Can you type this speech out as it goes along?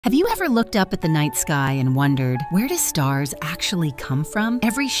Have you ever looked up at the night sky and wondered, where do stars actually come from?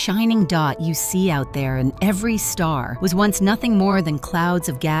 Every shining dot you see out there and every star was once nothing more than clouds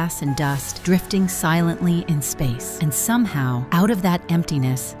of gas and dust drifting silently in space. And somehow, out of that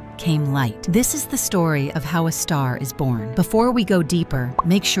emptiness, came light. This is the story of how a star is born. Before we go deeper,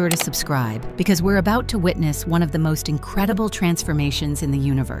 make sure to subscribe, because we're about to witness one of the most incredible transformations in the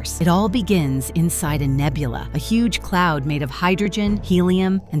universe. It all begins inside a nebula, a huge cloud made of hydrogen,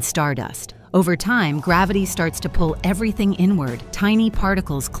 helium, and stardust. Over time, gravity starts to pull everything inward. Tiny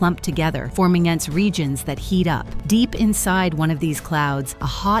particles clump together, forming dense regions that heat up. Deep inside one of these clouds, a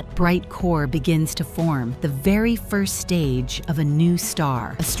hot, bright core begins to form, the very first stage of a new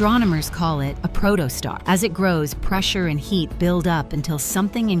star. Astronomers call it a protostar. As it grows, pressure and heat build up until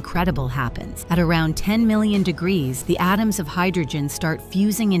something incredible happens. At around 10 million degrees, the atoms of hydrogen start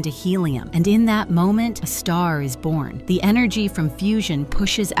fusing into helium, and in that moment, a star is born. The energy from fusion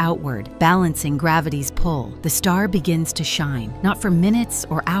pushes outward, balancing gravity's pull. The star begins to shine, not for minutes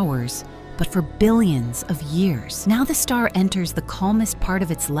or hours, but for billions of years. Now the star enters the calmest part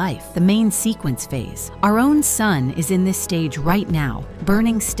of its life, the main sequence phase. Our own sun is in this stage right now,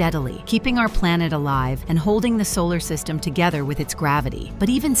 burning steadily, keeping our planet alive and holding the solar system together with its gravity. But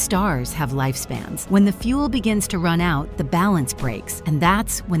even stars have lifespans. When the fuel begins to run out, the balance breaks, and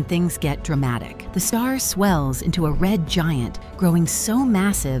that's when things get dramatic. The star swells into a red giant, growing so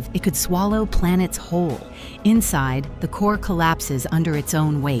massive it could swallow planets whole. Inside, the core collapses under its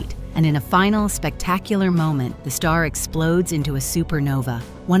own weight, and in a final, spectacular moment, the star explodes into a supernova,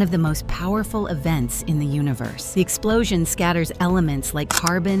 one of the most powerful events in the universe. The explosion scatters elements like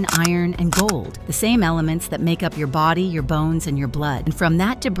carbon, iron, and gold, the same elements that make up your body, your bones, and your blood. And from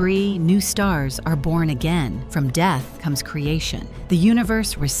that debris, new stars are born again. From death comes creation. The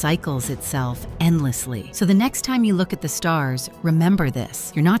universe recycles itself endlessly. So the next time you look at the stars, remember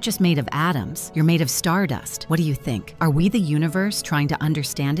this. You're not just made of atoms, you're made of stardust. What do you think? Are we the universe trying to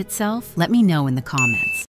understand itself? Let me know in the comments.